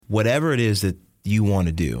whatever it is that you want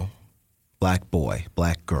to do, black boy,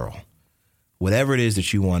 black girl, whatever it is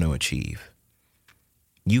that you want to achieve,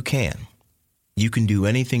 you can. You can do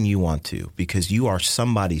anything you want to because you are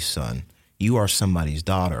somebody's son, you are somebody's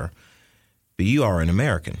daughter, but you are an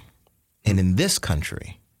American. And in this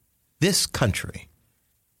country,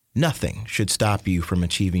 nothing should stop you from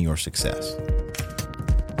achieving your success.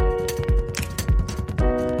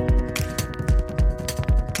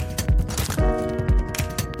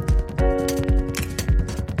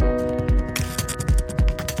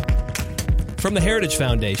 From the Heritage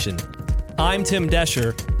Foundation, I'm Tim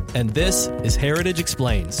Descher, and this is Heritage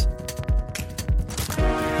Explains.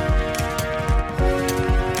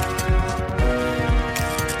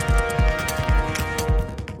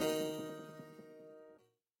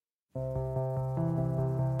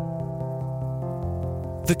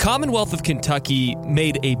 The Commonwealth of Kentucky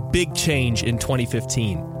made a big change in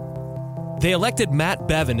 2015. They elected Matt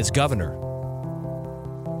Bevin as governor.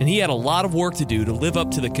 And he had a lot of work to do to live up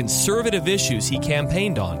to the conservative issues he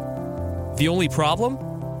campaigned on. The only problem?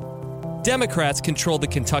 Democrats controlled the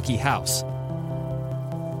Kentucky House.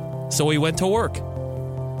 So he went to work.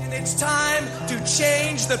 And it's time to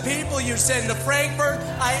change the people you send to Frankfort.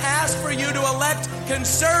 I ask for you to elect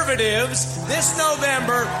conservatives this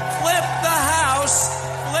November. Flip the House.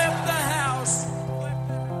 Flip the House. Flip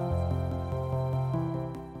the House.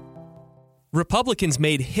 Republicans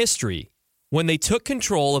made history when they took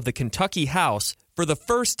control of the Kentucky House for the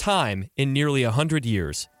first time in nearly 100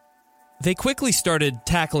 years. They quickly started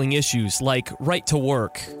tackling issues like right to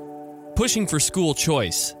work, pushing for school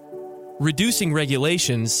choice, reducing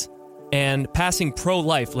regulations, and passing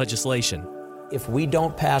pro-life legislation. If we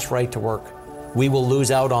don't pass right to work, we will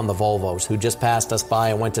lose out on the Volvos who just passed us by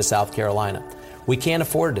and went to South Carolina. We can't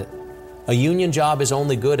afford it. A union job is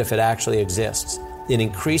only good if it actually exists. And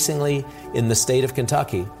increasingly in the state of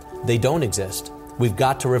Kentucky, they don't exist. We've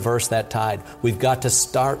got to reverse that tide. We've got to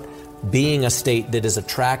start being a state that is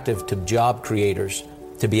attractive to job creators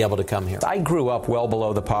to be able to come here. I grew up well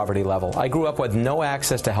below the poverty level. I grew up with no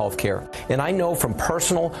access to health care. And I know from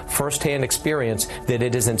personal, firsthand experience that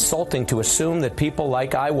it is insulting to assume that people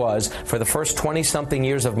like I was for the first 20-something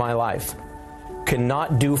years of my life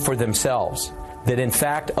cannot do for themselves. That in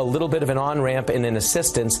fact, a little bit of an on-ramp and an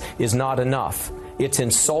assistance is not enough. It's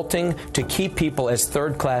insulting to keep people as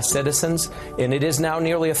third-class citizens, and it is now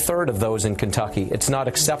nearly a third of those in Kentucky. It's not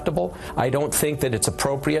acceptable. I don't think that it's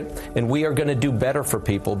appropriate, and we are going to do better for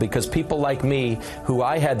people because people like me, who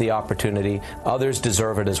I had the opportunity, others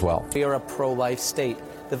deserve it as well. We are a pro-life state.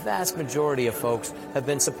 The vast majority of folks have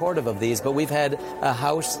been supportive of these, but we've had a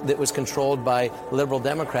House that was controlled by liberal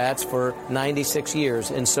Democrats for 96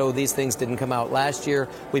 years, and so these things didn't come out. Last year,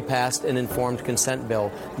 we passed an informed consent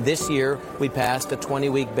bill. This year, we passed a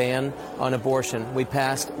 20-week ban on abortion. We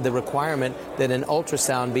passed the requirement that an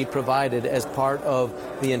ultrasound be provided as part of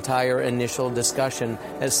the entire initial discussion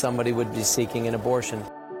as somebody would be seeking an abortion.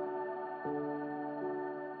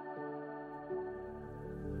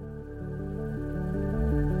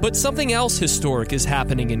 But something else historic is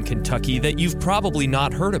happening in Kentucky that you've probably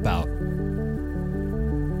not heard about.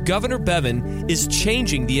 Governor Bevin is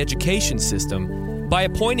changing the education system by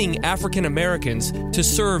appointing African Americans to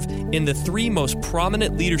serve in the 3 most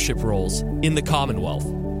prominent leadership roles in the Commonwealth.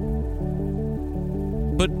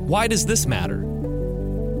 But why does this matter?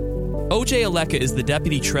 O.J. Aleka is the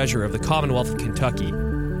Deputy Treasurer of the Commonwealth of Kentucky.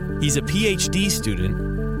 He's a PhD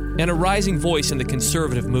student and a rising voice in the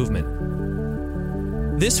conservative movement.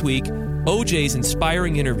 This week, O.J.'s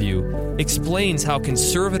inspiring interview explains how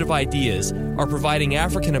conservative ideas are providing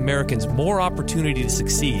African Americans more opportunity to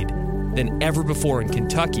succeed than ever before in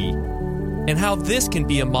Kentucky, and how this can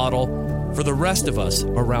be a model for the rest of us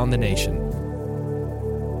around the nation.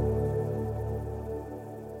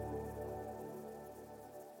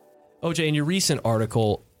 O.J., in your recent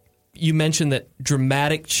article, you mentioned that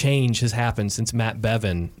dramatic change has happened since Matt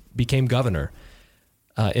Bevin became governor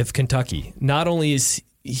of Kentucky. Not only is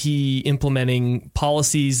he implementing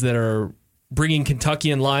policies that are bringing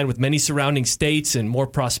Kentucky in line with many surrounding states and more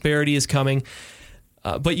prosperity is coming,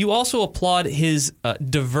 but you also applaud his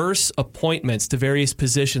diverse appointments to various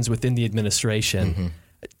positions within the administration.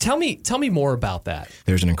 Mm-hmm. Tell me more about that.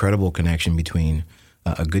 There's an incredible connection between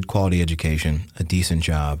a good quality education, a decent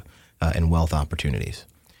job, and wealth opportunities.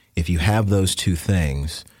 If you have those two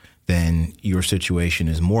things, then your situation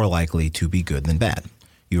is more likely to be good than bad.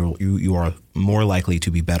 You are more likely to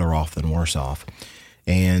be better off than worse off.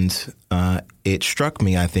 And it struck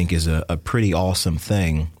me, I think, as a pretty awesome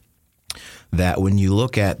thing that when you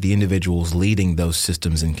look at the individuals leading those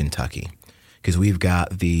systems in Kentucky, because we've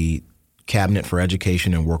got the Cabinet for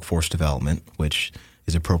Education and Workforce Development, which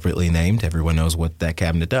is appropriately named. Everyone knows what that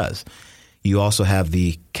cabinet does. You also have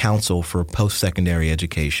the Council for Post-Secondary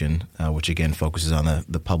Education, which again focuses on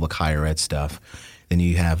the public higher ed stuff. Then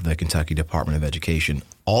you have the Kentucky Department of Education.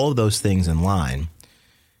 All of those things in line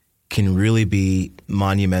can really be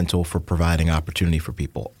monumental for providing opportunity for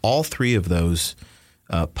people. All three of those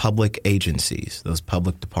public agencies, those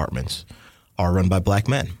public departments, are run by black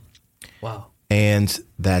men. Wow. And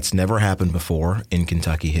that's never happened before in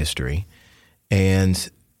Kentucky history. And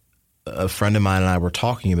a friend of mine and I were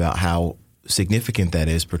talking about how significant that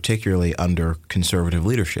is, particularly under conservative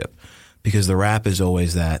leadership, because the rap is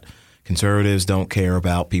always that conservatives don't care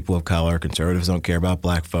about people of color, conservatives don't care about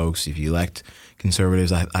black folks. If you elect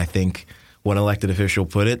conservatives, I think one elected official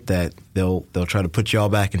put it that they'll try to put you all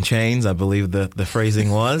back in chains. I believe the phrasing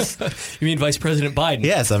was. You mean Vice President Biden?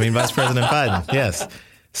 Yes, I mean Vice President Biden. Yes.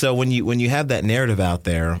 So when you have that narrative out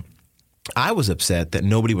there, I was upset that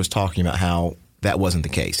nobody was talking about how that wasn't the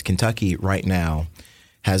case. Kentucky right now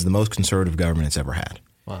has the most conservative government it's ever had.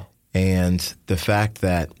 Wow. And the fact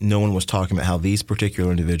that no one was talking about how these particular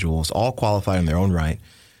individuals, all qualified in their own right,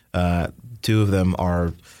 two of them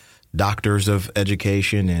are doctors of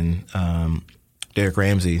education, and Derek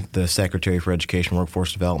Ramsey, the Secretary for Education and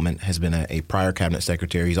Workforce Development, has been a prior cabinet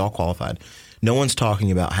secretary. He's all qualified. No one's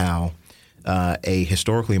talking about how a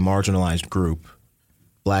historically marginalized group,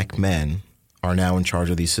 black men, are now in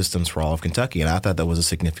charge of these systems for all of Kentucky. And I thought that was a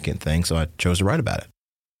significant thing, so I chose to write about it.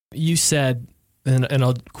 You said, and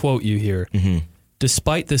I'll quote you here,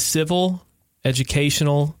 despite the civil,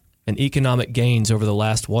 educational, and economic gains over the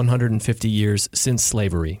last 150 years since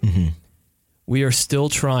slavery, we are still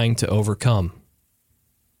trying to overcome.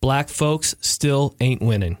 Black folks still ain't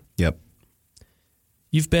winning. Yep.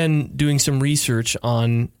 You've been doing some research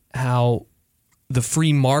on how the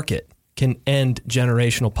free market can end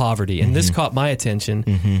generational poverty. And this caught my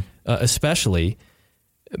attention, especially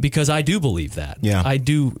because I do believe that. Yeah. I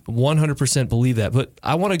do 100% believe that. But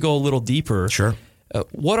I want to go a little deeper. Sure.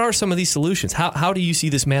 What are some of these solutions? How do you see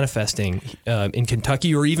this manifesting in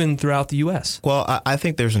Kentucky or even throughout the U.S.? Well, I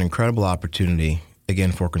think there's an incredible opportunity,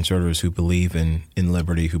 again, for conservatives who believe in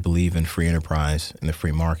liberty, who believe in free enterprise and the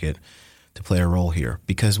free market, to play a role here.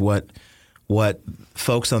 Because what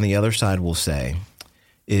folks on the other side will say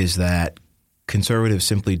is that conservatives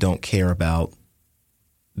simply don't care about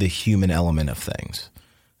the human element of things.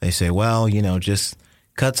 They say, well, just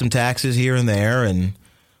cut some taxes here and there, and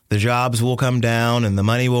the jobs will come down, and the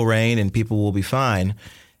money will rain, and people will be fine.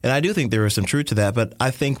 And I do think there is some truth to that, but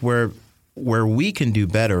I think where we can do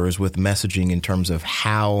better is with messaging in terms of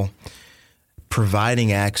how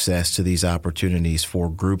providing access to these opportunities for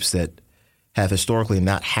groups that have historically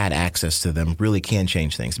not had access to them really can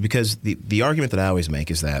change things. Because the argument that I always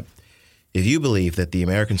make is that if you believe that the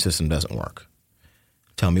American system doesn't work,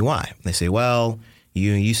 tell me why. They say, well,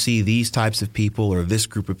 you see these types of people or this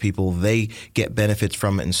group of people, they get benefits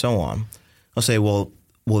from it and so on. I'll say, well,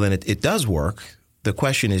 then it does work. The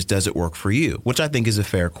question is, does it work for you? Which I think is a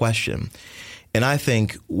fair question. And I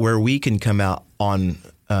think where we can come out in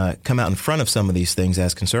front of some of these things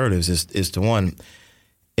as conservatives is to, one,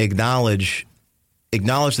 acknowledge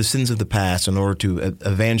the sins of the past in order to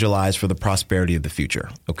evangelize for the prosperity of the future.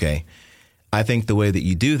 Okay. I think the way that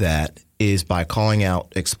you do that is by calling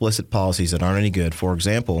out explicit policies that aren't any good. For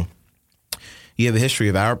example, you have a history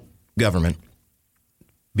of our government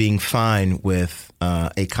being fine with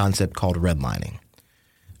a concept called redlining.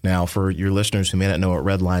 Now, for your listeners who may not know what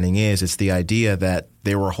redlining is, it's the idea that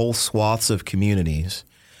there were whole swaths of communities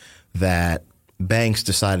that banks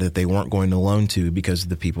decided that they weren't going to loan to because of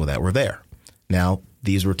the people that were there. Now,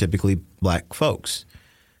 these were typically black folks.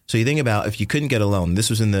 So you think about if you couldn't get a loan, this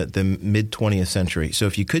was in the mid-20th century. So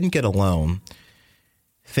if you couldn't get a loan,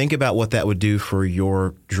 think about what that would do for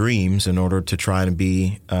your dreams in order to try and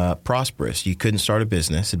be prosperous. You couldn't start a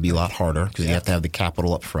business. It'd be a lot harder because you have to have the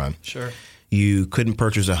capital up front. Sure. You couldn't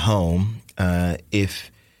purchase a home.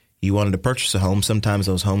 If you wanted to purchase a home, sometimes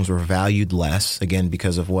those homes were valued less, again,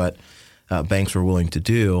 because of what banks were willing to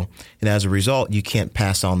do. And as a result, you can't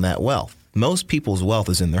pass on that wealth. Most people's wealth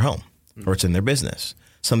is in their home or it's in their business,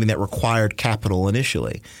 something that required capital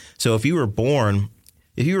initially. So if you were a boomer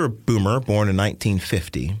born in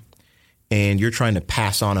 1950 and you're trying to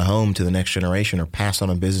pass on a home to the next generation or pass on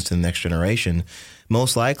a business to the next generation,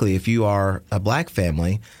 most likely if you are a black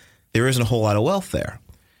family, there isn't a whole lot of wealth there.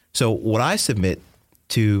 So what I submit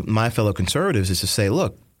to my fellow conservatives is to say,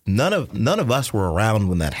 look, none of us were around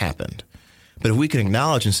when that happened. But if we can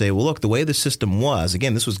acknowledge and say, well, look, the way the system was,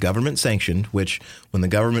 again, this was government sanctioned, which when the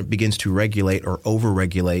government begins to regulate or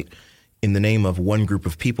over-regulate in the name of one group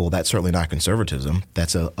of people, that's certainly not conservatism.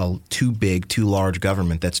 That's a too big, too large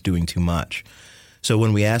government that's doing too much. So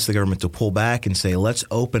when we ask the government to pull back and say, let's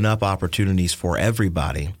open up opportunities for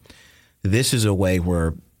everybody, this is a way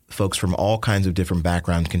where folks from all kinds of different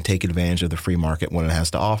backgrounds can take advantage of the free market when it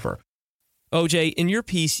has to offer. OJ, in your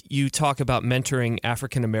piece, you talk about mentoring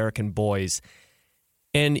African-American boys,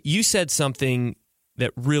 and you said something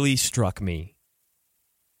that really struck me.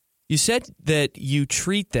 You said that you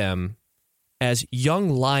treat them as young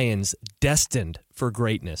lions destined for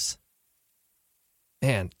greatness.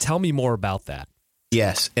 Man, tell me more about that.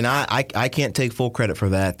 Yes, and I can't take full credit for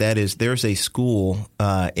that. There's a school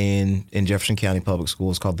in Jefferson County Public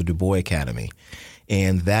Schools called the Du Bois Academy,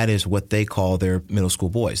 and that is what they call their middle school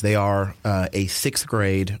boys. They are a sixth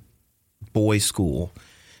grade boys' school,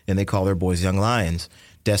 and they call their boys young lions,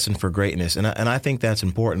 destined for greatness. And I think that's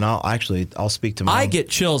important. I'll speak to my I get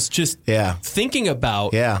chills just thinking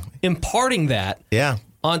about imparting that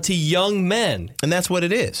onto young men. And that's what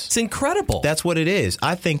it is. It's incredible. That's what it is.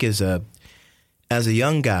 I think as a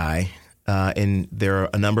young guy, and there are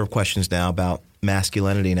a number of questions now about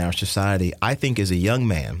masculinity in our society, I think as a young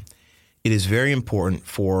man, it is very important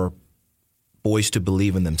for boys to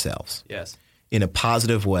believe in themselves. Yes. In a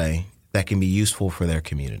positive way that can be useful for their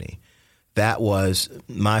community. That was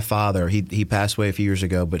my father. He passed away a few years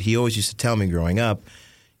ago, but he always used to tell me growing up,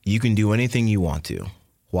 you can do anything you want to.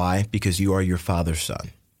 Why? Because you are your father's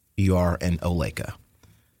son. You are an Oleka.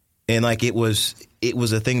 And it was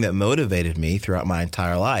a thing that motivated me throughout my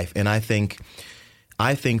entire life. And I think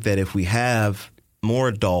that if we have more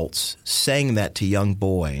adults saying that to young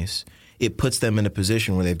boys, it puts them in a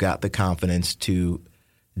position where they've got the confidence to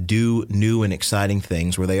do new and exciting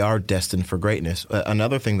things where they are destined for greatness.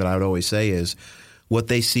 Another thing that I would always say is what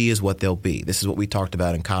they see is what they'll be. This is what we talked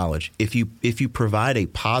about in college. If you provide a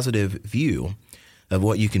positive view of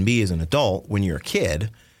what you can be as an adult when you're a kid,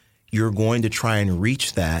 you're going to try and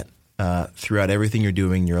reach that throughout everything you're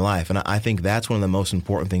doing in your life. And I think that's one of the most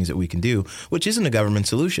important things that we can do, which isn't a government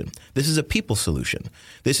solution. This is a people solution.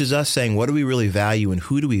 This is us saying, what do we really value and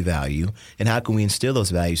who do we value, and how can we instill those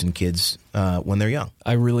values in kids when they're young?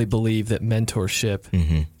 I really believe that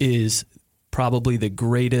mentorship is probably the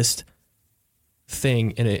greatest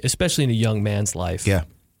thing, especially in a young man's life. Yeah.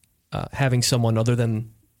 Having someone other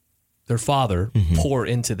than their father pour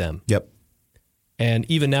into them. Yep. And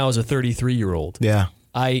even now as a 33-year-old,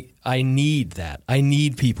 I need that. I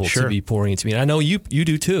need people to be pouring into me. And I know you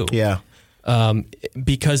do too. Yeah.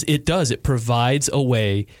 Because it provides a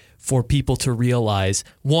way for people to realize,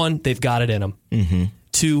 1, they've got it in them. Mm-hmm.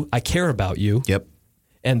 2, I care about you. Yep.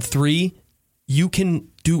 And 3, you can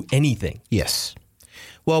do anything. Yes.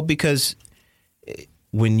 Well, because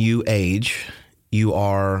when you age, you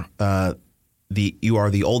are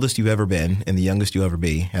the oldest you've ever been and the youngest you'll ever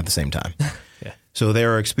be at the same time. So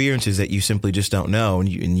there are experiences that you simply just don't know, and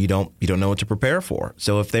you don't know what to prepare for.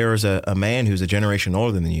 So if there is a man who's a generation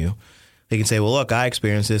older than you, they can say, well, look, I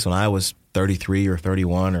experienced this when I was 33 or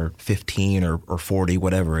 31 or 15 or 40,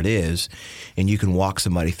 whatever it is, and you can walk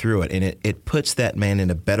somebody through it. And it puts that man in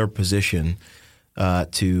a better position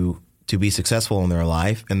to be successful in their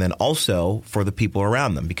life, and then also for the people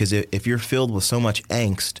around them. Because if you're filled with so much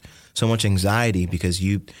angst, so much anxiety because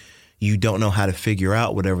you don't know how to figure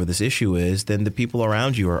out whatever this issue is, then the people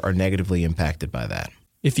around you are negatively impacted by that.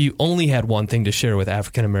 If you only had one thing to share with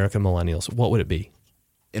African-American millennials, what would it be?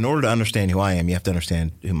 In order to understand who I am, you have to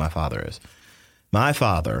understand who my father is. My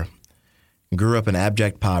father grew up in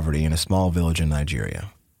abject poverty in a small village in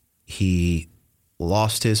Nigeria. He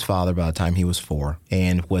lost his father by the time he was 4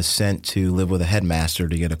 and was sent to live with a headmaster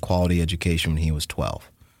to get a quality education when he was 12.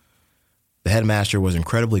 The headmaster was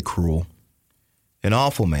incredibly cruel. An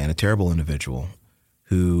awful man, a terrible individual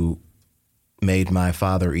who made my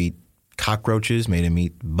father eat cockroaches, made him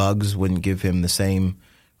eat bugs, wouldn't give him the same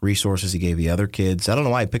resources he gave the other kids. I don't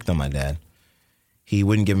know why he picked on my dad. He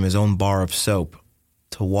wouldn't give him his own bar of soap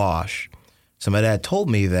to wash. So my dad told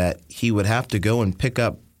me that he would have to go and pick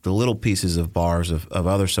up the little pieces of bars of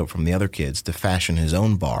other soap from the other kids to fashion his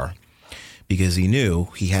own bar because he knew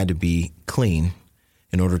he had to be clean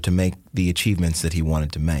in order to make the achievements that he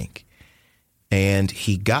wanted to make. And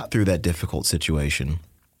he got through that difficult situation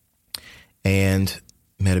and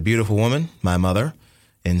met a beautiful woman, my mother,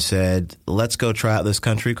 and said, let's go try out this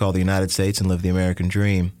country called the United States and live the American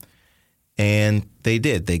dream. And they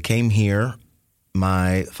did. They came here.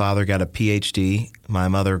 My father got a PhD. My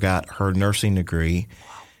mother got her nursing degree.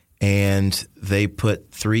 And they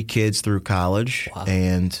put 3 kids through college. Wow.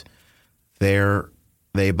 And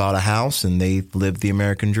they bought a house and they lived the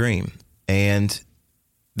American dream. And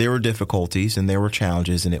there were difficulties and there were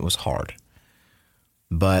challenges and it was hard.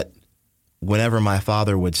 But whenever my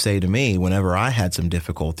father would say to me, whenever I had some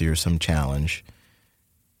difficulty or some challenge,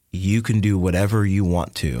 you can do whatever you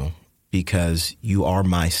want to because you are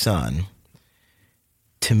my son,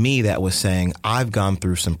 to me that was saying, I've gone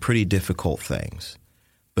through some pretty difficult things,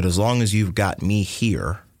 but as long as you've got me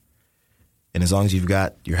here, and as long as you've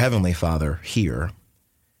got your Heavenly Father here,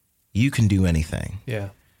 you can do anything. Yeah.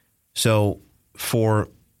 So for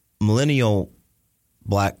millennial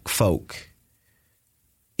black folk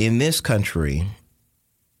in this country,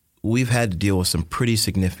 we've had to deal with some pretty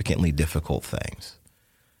significantly difficult things.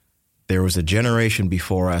 There was a generation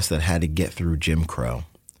before us that had to get through Jim Crow.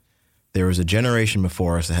 There was a generation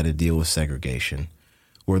before us that had to deal with segregation,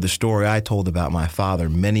 where the story I told about my father,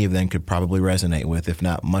 many of them could probably resonate with, if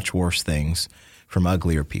not much worse things from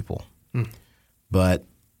uglier people. But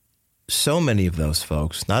so many of those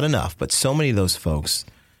folks, not enough, but so many of those folks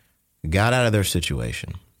got out of their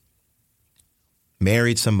situation,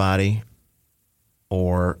 married somebody,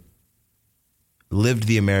 or lived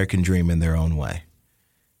the American dream in their own way.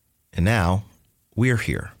 And now we're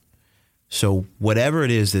here. So whatever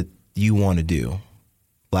it is that you want to do,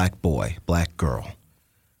 black boy, black girl,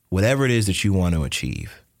 whatever it is that you want to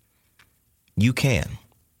achieve, you can.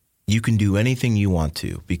 You can do anything you want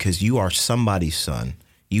to because you are somebody's son,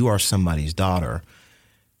 you are somebody's daughter,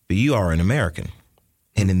 but you are an American.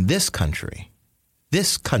 And in this country,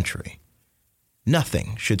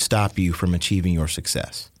 nothing should stop you from achieving your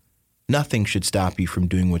success. Nothing should stop you from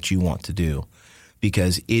doing what you want to do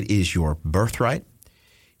because it is your birthright,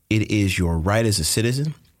 it is your right as a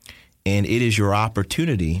citizen, and it is your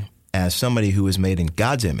opportunity as somebody who is made in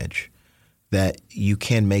God's image that you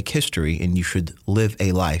can make history and you should live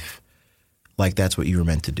a life like that's what you were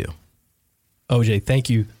meant to do. OJ, thank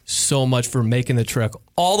you so much for making the trek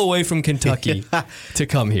all the way from Kentucky to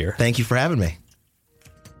come here. Thank you for having me.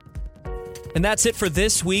 And that's it for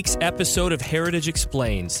this week's episode of Heritage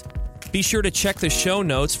Explains. Be sure to check the show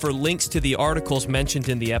notes for links to the articles mentioned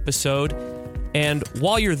in the episode. And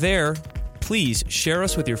while you're there, please share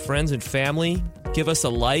us with your friends and family. Give us a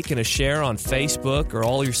like and a share on Facebook or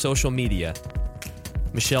all your social media.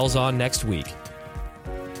 Michelle's on next week.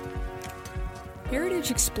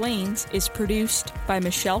 Heritage Explains is produced by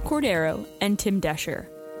Michelle Cordero and Tim Desher,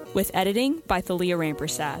 with editing by Thalia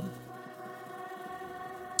Rampersad.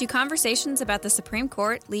 Do conversations about the Supreme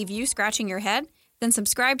Court leave you scratching your head? Then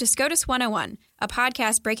subscribe to SCOTUS 101, a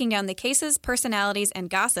podcast breaking down the cases, personalities, and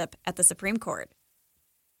gossip at the Supreme Court.